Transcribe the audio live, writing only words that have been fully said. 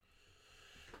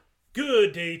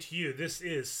Good day to you. This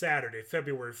is Saturday,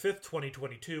 February 5th,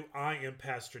 2022. I am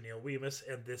Pastor Neil Weemus,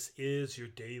 and this is your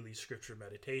daily scripture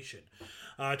meditation.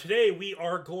 Today we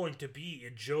are going to be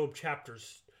in Job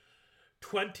chapters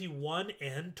 21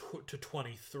 and to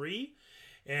 23.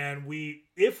 And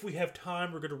if we have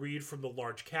time, we're going to read from the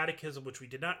Large Catechism, which we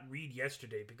did not read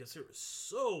yesterday because there was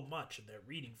so much in that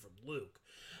reading from Luke.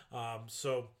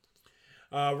 So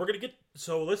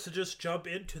let's just jump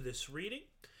into this reading.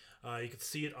 You can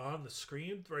see it on the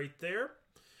screen right there.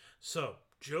 So,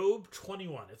 Job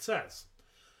 21, it says,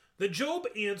 Then Job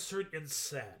answered and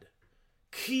said,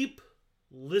 Keep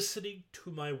listening to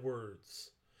my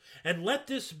words, and let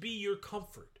this be your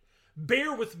comfort.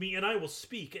 Bear with me, and I will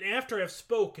speak, and after I have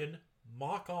spoken,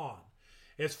 mock on.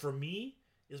 As for me,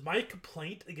 is my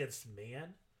complaint against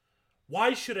man?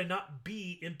 Why should I not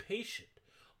be impatient?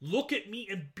 Look at me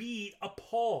and be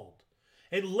appalled.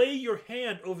 And lay your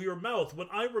hand over your mouth. When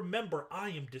I remember,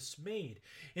 I am dismayed,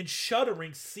 and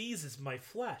shuddering seizes my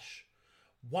flesh.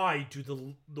 Why do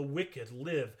the wicked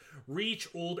live, reach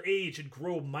old age, and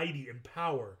grow mighty in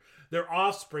power? Their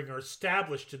offspring are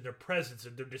established in their presence,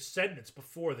 and their descendants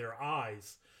before their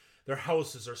eyes. Their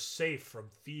houses are safe from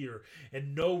fear,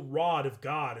 and no rod of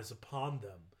God is upon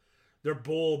them. Their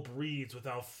bull breeds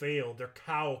without fail. Their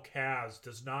cow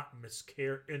does not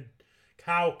miscarry, and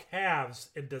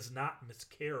does not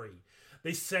miscarry.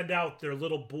 They send out their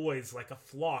little boys like a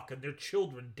flock, and their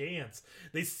children dance.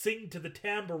 They sing to the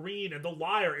tambourine and the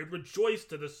lyre, and rejoice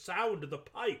to the sound of the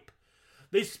pipe.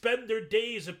 They spend their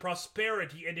days in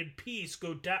prosperity, and in peace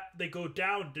they go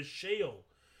down to Sheol.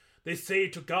 They say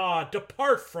to God,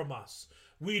 Depart from us.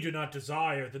 We do not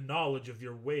desire the knowledge of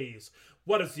your ways.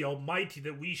 What is the Almighty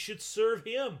that we should serve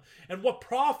him? And what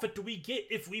profit do we get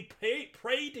if we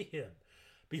pray to him?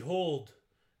 Behold,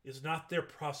 is not their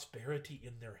prosperity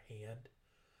in their hand?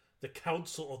 The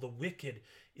counsel of the wicked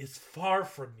is far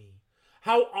from me.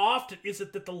 How often is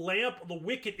it that the lamp of the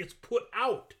wicked is put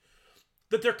out,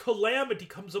 that their calamity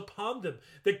comes upon them,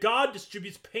 that God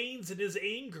distributes pains in his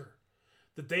anger,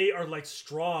 that they are like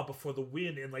straw before the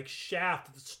wind and like chaff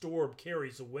that the storm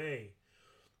carries away.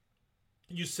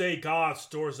 You say God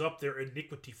stores up their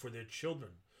iniquity for their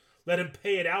children. Let him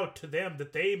pay it out to them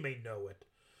that they may know it.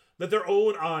 Let their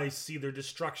own eyes see their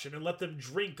destruction, and let them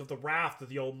drink of the wrath of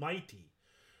the Almighty.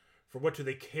 For what do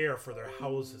they care for their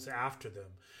houses after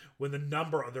them, when the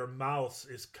number of their mouths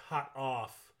is cut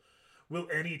off? Will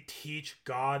any teach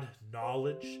God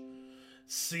knowledge,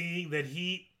 seeing that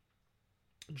he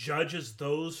judges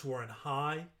those who are on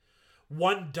high?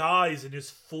 One dies in his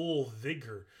full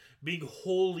vigor, being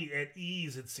wholly at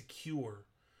ease and secure.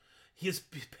 His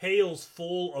pails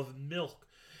full of milk,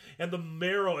 and the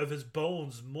marrow of his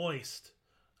bones moist.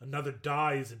 Another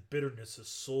dies in bitterness of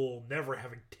soul, never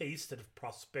having tasted of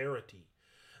prosperity.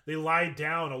 They lie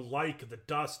down alike in the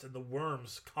dust, and the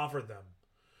worms cover them.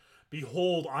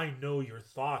 Behold, I know your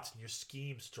thoughts and your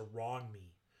schemes to wrong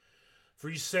me. For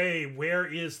you say, Where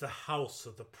is the house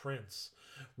of the prince?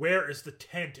 Where is the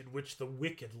tent in which the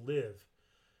wicked live?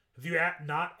 Have you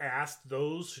not asked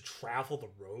those who travel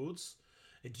the roads?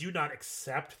 And do you not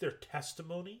accept their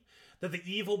testimony? That the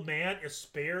evil man is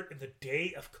spared in the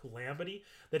day of calamity,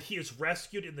 that he is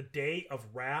rescued in the day of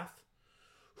wrath?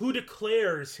 Who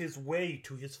declares his way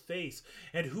to his face,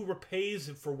 and who repays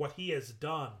him for what he has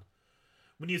done?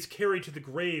 When he is carried to the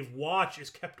grave, watch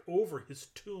is kept over his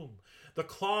tomb. The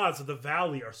clods of the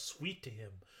valley are sweet to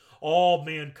him. All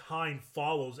mankind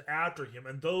follows after him,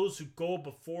 and those who go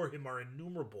before him are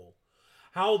innumerable.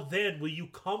 How then will you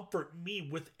comfort me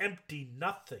with empty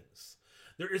nothings?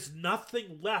 There is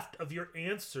nothing left of your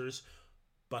answers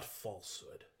but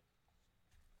falsehood.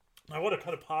 I want to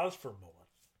kind of pause for a moment.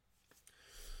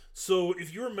 So,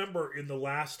 if you remember in the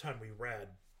last time we read,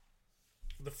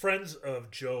 the friends of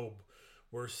Job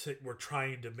were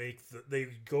trying to make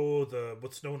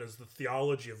what's known as the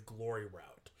theology of glory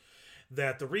route.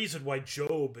 That the reason why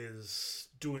Job is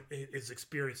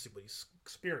experiencing what he's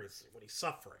experiencing, what he's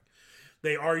suffering,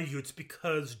 they argue it's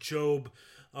because Job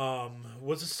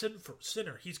was a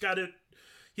sinner. He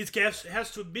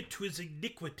has to admit to his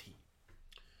iniquity.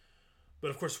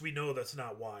 But of course, we know that's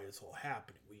not why it's all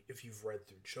happening. If you've read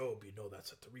through Job, you know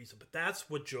that's not the reason. But that's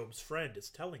what Job's friend is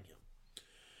telling him.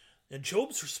 And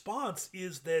Job's response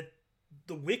is that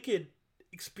the wicked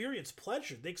experience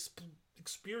pleasure. They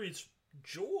experience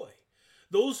joy.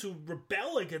 Those who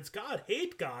rebel against God,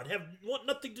 hate God, want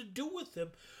nothing to do with him,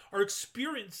 are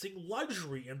experiencing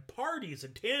luxury and parties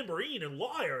and tambourine and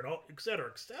lyre and all, etc.,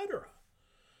 etc.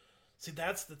 See,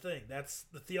 that's the thing. That's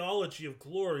the theology of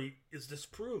glory is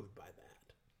disproved by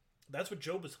that. That's what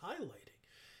Job is highlighting,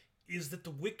 is that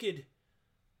the wicked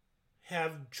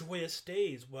have joyous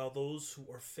days while those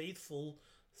who are faithful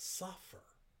suffer.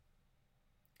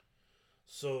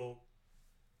 So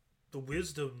the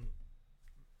wisdom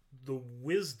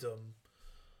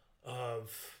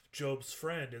of Job's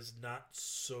friend is not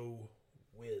so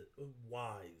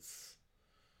wise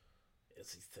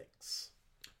as he thinks.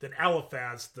 Then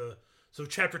Eliphaz,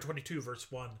 chapter 22,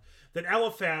 verse 1. Then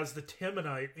Eliphaz the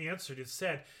Temanite answered and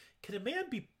said, "Can a man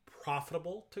be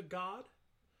profitable to God?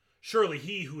 Surely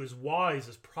he who is wise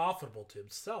is profitable to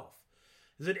himself.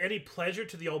 Is it any pleasure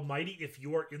to the Almighty if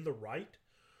you are in the right?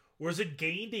 Or is it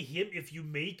gain to him if you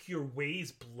make your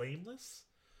ways blameless?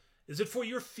 Is it for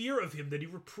your fear of him that he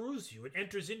reproves you and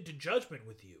enters into judgment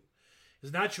with you?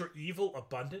 Is not your evil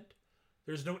abundant?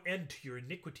 There is no end to your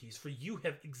iniquities, for you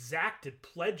have exacted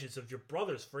pledges of your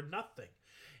brothers for nothing,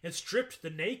 and stripped the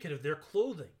naked of their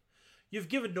clothing. You have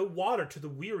given no water to the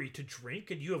weary to drink,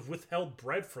 and you have withheld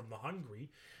bread from the hungry.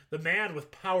 The man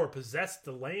with power possessed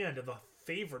the land, and the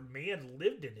favored man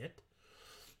lived in it.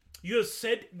 You have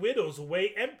sent widows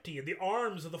away empty, and the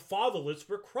arms of the fatherless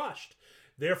were crushed.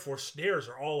 Therefore snares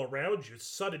are all around you,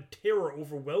 sudden terror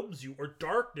overwhelms you, or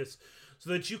darkness, so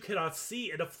that you cannot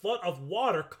see, and a flood of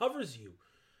water covers you.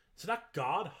 Is not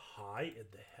God high in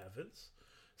the heavens?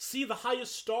 See the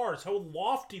highest stars, how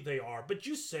lofty they are. But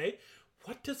you say,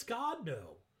 what does God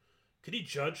know? Can he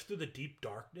judge through the deep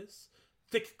darkness?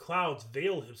 Thick clouds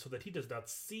veil him so that he does not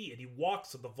see, and he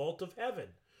walks in the vault of heaven.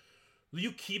 Will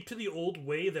you keep to the old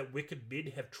way that wicked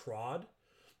men have trod?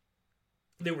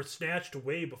 They were snatched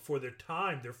away before their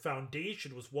time. Their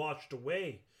foundation was washed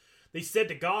away. They said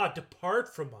to God, depart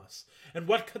from us. And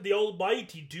what can the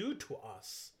Almighty do to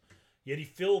us? Yet he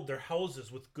filled their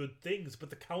houses with good things, but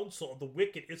the counsel of the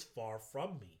wicked is far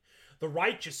from me. The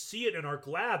righteous see it and are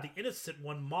glad. The innocent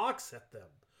one mocks at them,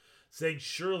 saying,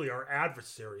 surely our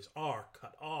adversaries are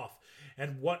cut off,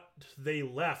 and what they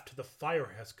left the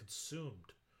fire has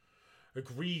consumed.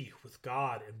 Agree with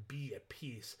God and be at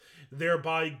peace.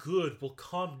 Thereby good will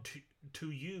come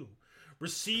to you.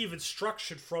 Receive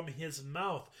instruction from his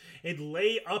mouth, and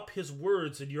lay up his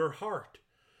words in your heart.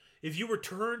 If you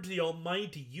return to the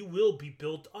Almighty, you will be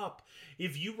built up.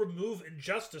 If you remove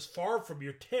injustice far from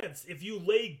your tents, if you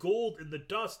lay gold in the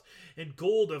dust and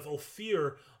gold of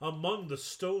Ophir among the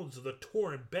stones of the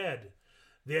torn bed,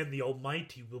 then the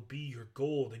Almighty will be your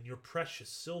gold and your precious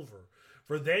silver.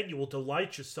 For then you will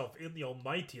delight yourself in the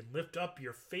Almighty and lift up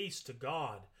your face to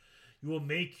God. You will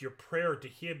make your prayer to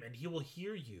him, and he will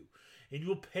hear you. And you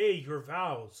will pay your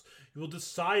vows. You will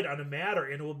decide on a matter,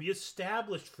 and it will be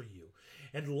established for you.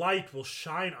 And light will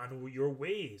shine on your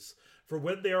ways. For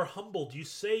when they are humbled, you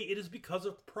say it is because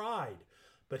of pride.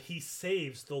 But he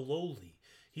saves the lowly.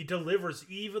 He delivers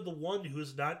even the one who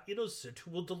is not innocent,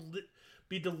 who will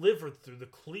be delivered through the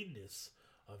cleanness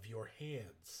of your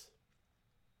hands.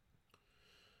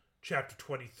 Chapter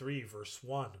 23, verse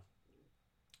 1.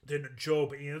 Then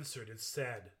Job answered and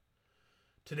said,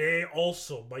 today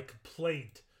also my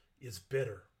complaint is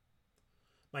bitter.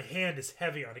 My hand is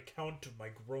heavy on account of my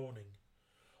groaning.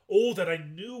 Oh, that I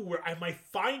knew where I might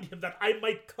find him, that I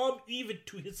might come even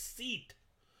to his seat.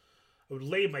 I would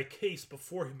lay my case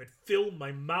before him and fill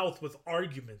my mouth with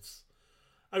arguments.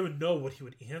 I would know what he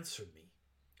would answer me,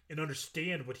 and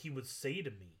understand what he would say to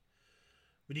me.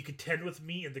 Would he contend with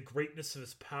me in the greatness of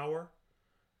his power?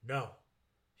 No,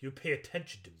 he would pay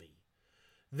attention to me.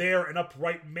 There an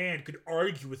upright man could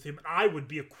argue with him, and I would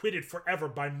be acquitted forever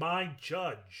by my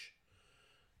judge.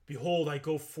 Behold, I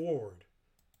go forward,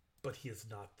 but he is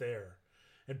not there,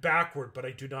 and backward, but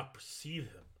I do not perceive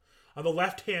him. On the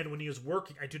left hand, when he is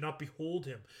working, I do not behold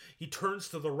him. He turns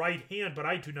to the right hand, but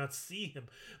I do not see him.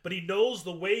 But he knows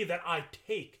the way that I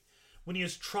take. When he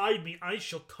has tried me, I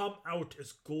shall come out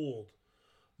as gold.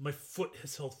 My foot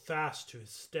has held fast to his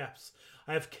steps.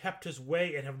 I have kept his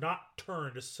way and have not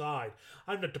turned aside.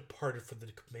 I have not departed from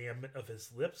the commandment of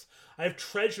his lips. I have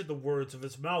treasured the words of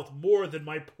his mouth more than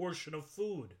my portion of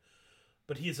food.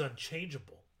 But he is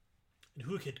unchangeable, and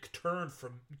who can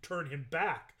turn him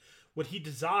back? What he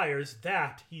desires,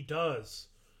 that he does.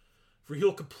 For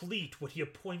he'll complete what he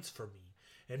appoints for me,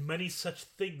 and many such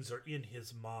things are in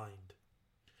his mind.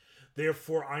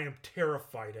 Therefore I am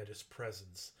terrified at his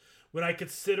presence. When I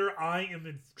consider, I am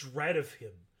in dread of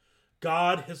him.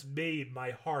 God has made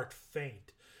my heart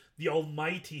faint. The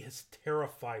Almighty has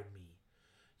terrified me.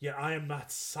 Yet I am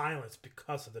not silenced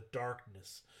because of the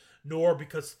darkness, nor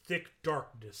because thick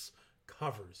darkness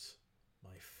covers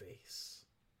my face.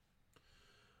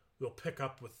 We'll pick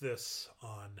up with this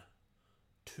on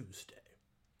Tuesday.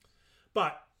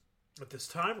 But at this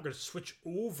time, we're going to switch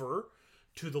over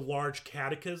to the Large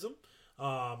Catechism.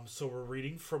 So we're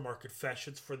reading from our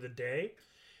confessions for the day.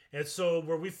 And so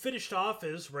where we finished off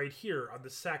is right here on the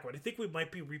sacrament. I think we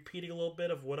might be repeating a little bit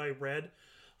of what I read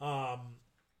on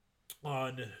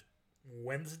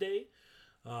Wednesday.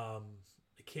 I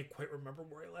can't quite remember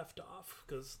where I left off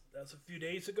because that's a few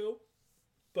days ago.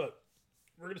 But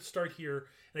we're going to start here.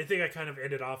 And I think I kind of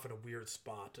ended off in a weird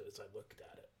spot as I looked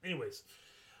at it. Anyways,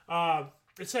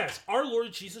 it says, Our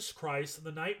Lord Jesus Christ, on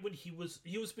the night when he was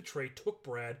betrayed, took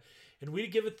bread, and when he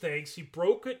had given thanks, he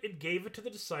broke it and gave it to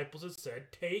the disciples and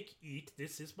said, Take, eat,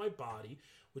 this is my body,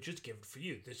 which is given for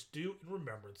you. This do in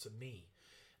remembrance of me.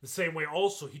 The same way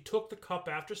also he took the cup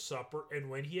after supper, and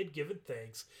when he had given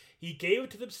thanks, he gave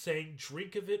it to them, saying,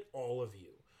 Drink of it, all of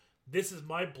you. This is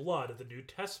my blood of the New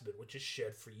Testament, which is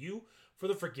shed for you for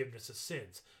the forgiveness of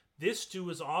sins. This do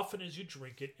as often as you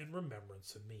drink it in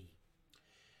remembrance of me.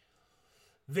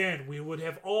 Then we would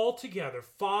have altogether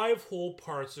 5 whole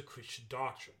parts of Christian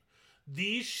doctrine.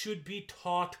 These should be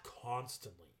taught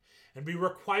constantly and be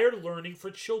required learning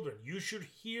for children. You should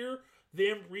hear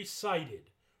them recited,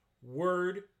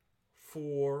 word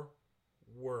for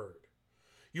word.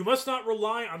 You must not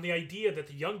rely on the idea that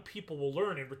the young people will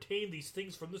learn and retain these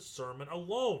things from the sermon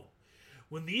alone.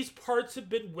 When these parts have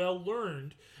been well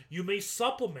learned, you may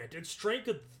supplement and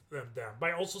strengthen them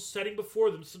by also setting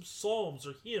before them some psalms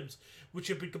or hymns which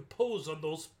have been composed on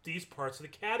these parts of the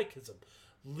catechism.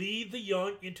 Lead the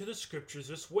young into the scriptures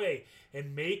this way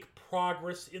and make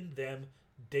progress in them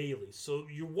daily. So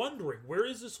you're wondering, where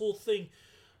is this whole thing?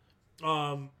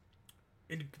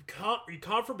 In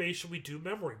confirmation, we do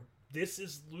memory. This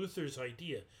is Luther's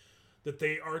idea, that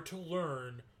they are to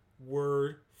learn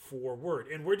word for word.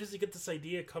 And where does he get this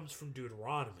idea? It comes from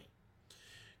Deuteronomy.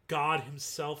 God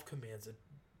himself commands it.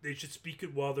 They should speak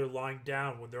it while they're lying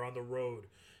down, when they're on the road,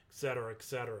 etc.,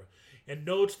 etc. And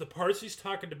note, the parts he's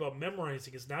talking about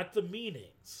memorizing is not the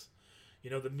meanings.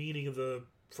 The meaning of the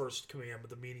first commandment,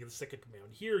 the meaning of the second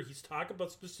commandment. Here, he's talking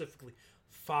about specifically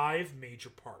 5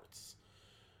 major parts.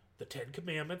 The 10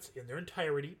 Commandments in their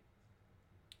entirety.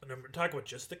 And I'm talking about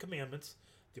just the commandments.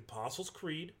 The Apostles'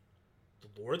 Creed.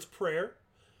 The Lord's Prayer.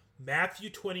 Matthew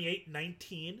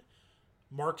 28:19.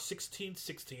 Mark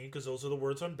 16:16, because those are the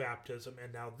words on baptism.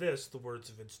 And now this, the words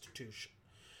of institution.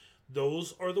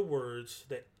 Those are the words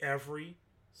that every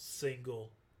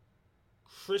single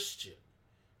Christian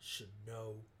should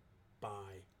know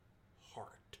by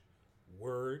heart.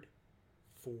 Word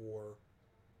for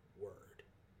word.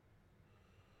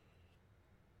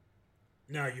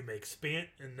 Now you may expand,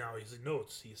 and now his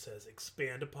notes, he says,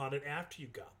 expand upon it after you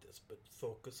got this, but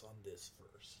focus on this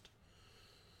first.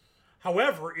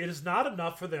 However, it is not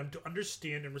enough for them to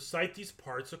understand and recite these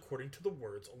parts according to the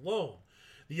words alone.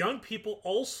 The young people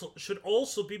should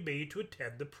also be made to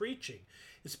attend the preaching,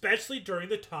 especially during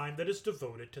the time that is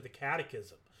devoted to the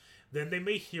catechism. Then they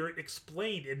may hear it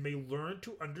explained and may learn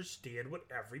to understand what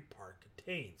every part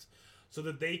contains, so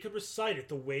that they can recite it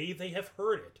the way they have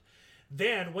heard it.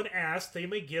 Then, when asked, they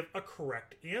may give a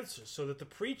correct answer, so that the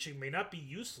preaching may not be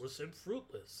useless and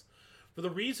fruitless. For the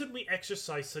reason we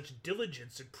exercise such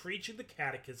diligence in preaching the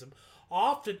catechism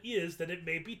often is that it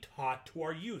may be taught to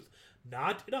our youth,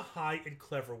 not in a high and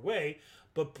clever way,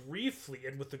 but briefly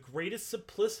and with the greatest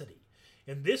simplicity.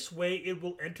 In this way it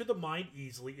will enter the mind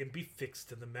easily and be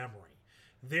fixed in the memory.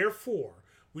 Therefore,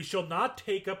 we shall not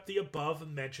take up the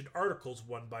above-mentioned articles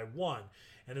one by one,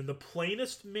 and in the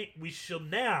plainest we shall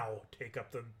now take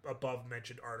up the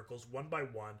above-mentioned articles one by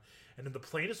one, and in the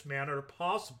plainest manner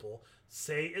possible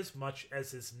say as much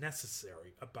as is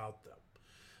necessary about them.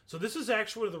 So this is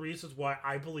actually one of the reasons why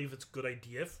I believe it's a good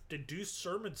idea to do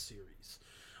sermon series.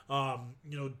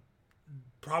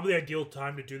 Probably the ideal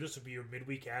time to do this would be your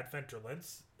midweek Advent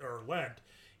or Lent,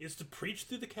 is to preach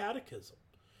through the catechism.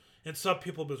 And some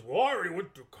people will be, well, I already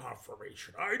went through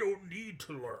confirmation. I don't need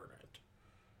to learn it.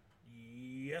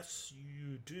 Yes,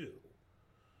 you do.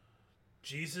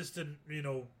 Jesus didn't,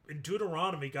 in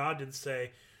Deuteronomy, God didn't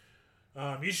say,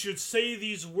 you should say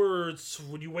these words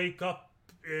when you wake up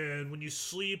and when you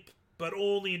sleep, but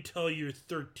only until you're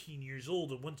 13 years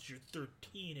old. And once you're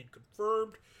 13 and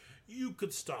confirmed, you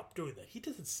could stop doing that. He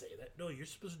doesn't say that. No, you're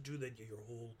supposed to do that your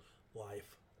whole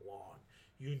life long.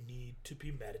 You need to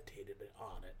be meditated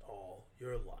on it all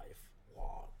your life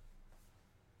long.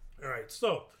 All right,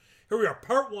 so here we are.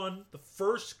 Part 1, the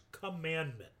first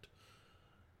commandment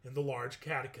in the large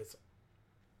catechism.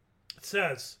 It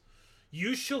says,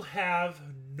 you shall have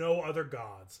no other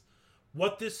gods.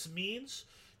 What this means,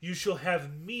 you shall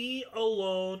have me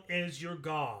alone as your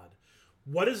God.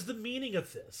 What is the meaning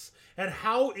of this? And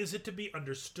how is it to be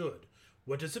understood?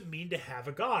 What does it mean to have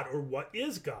a God? Or what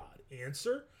is God?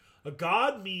 Answer, a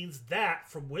God means that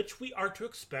from which we are to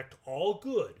expect all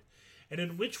good, and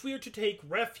in which we are to take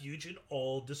refuge in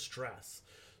all distress.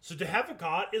 So to have a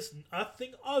God is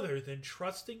nothing other than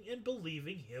trusting and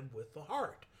believing him with the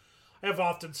heart. I have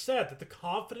often said that the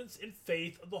confidence and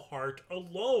faith of the heart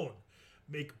alone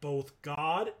make both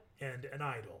God and an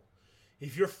idol.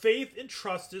 If your faith and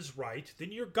trust is right,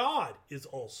 then your God is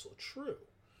also true.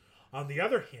 On the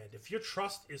other hand, if your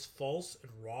trust is false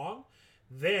and wrong,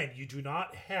 then you do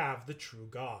not have the true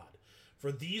God.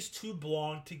 For these two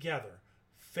belong together,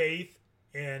 faith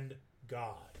and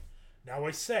God. Now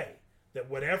I say that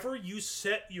whatever you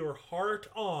set your heart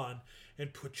on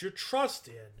and put your trust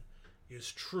in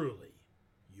is truly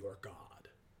your God.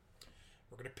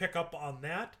 We're going to pick up on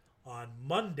that on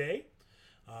Monday.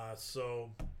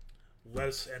 So let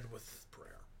us end with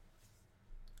prayer.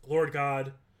 Lord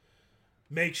God,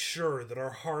 make sure that our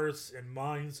hearts and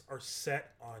minds are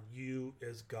set on you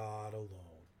as God alone.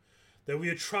 That we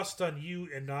would trust on you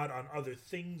and not on other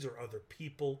things or other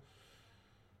people,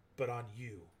 but on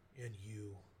you and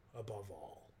you above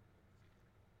all.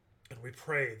 And we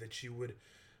pray that you would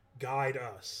guide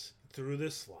us through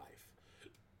this life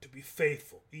to be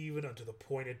faithful even unto the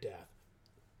point of death,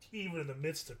 even in the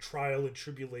midst of trial and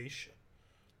tribulation.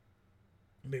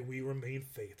 May we remain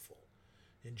faithful.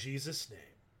 In Jesus' name,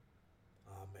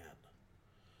 amen.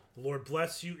 The Lord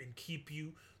bless you and keep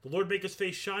you. The Lord make his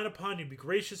face shine upon you and be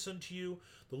gracious unto you.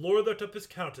 The Lord lift up his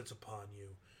countenance upon you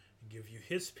and give you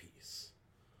his peace.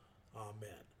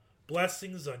 Amen.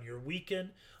 Blessings on your weekend.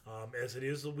 As it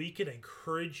is the weekend, I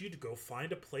encourage you to go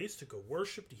find a place to go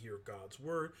worship, to hear God's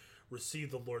word, receive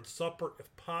the Lord's Supper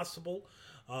if possible.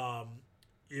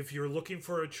 If you're looking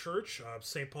for a church,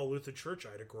 St. Paul Lutheran Church,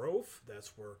 Ida Grove,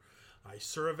 that's where I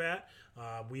serve at.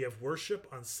 We have worship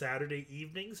on Saturday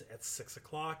evenings at 6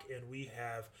 o'clock, and we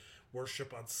have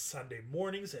worship on Sunday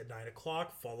mornings at 9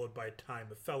 o'clock, followed by a time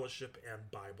of fellowship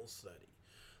and Bible study.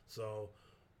 So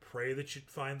pray that you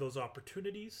find those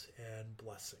opportunities and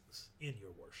blessings in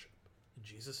your worship. In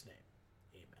Jesus' name.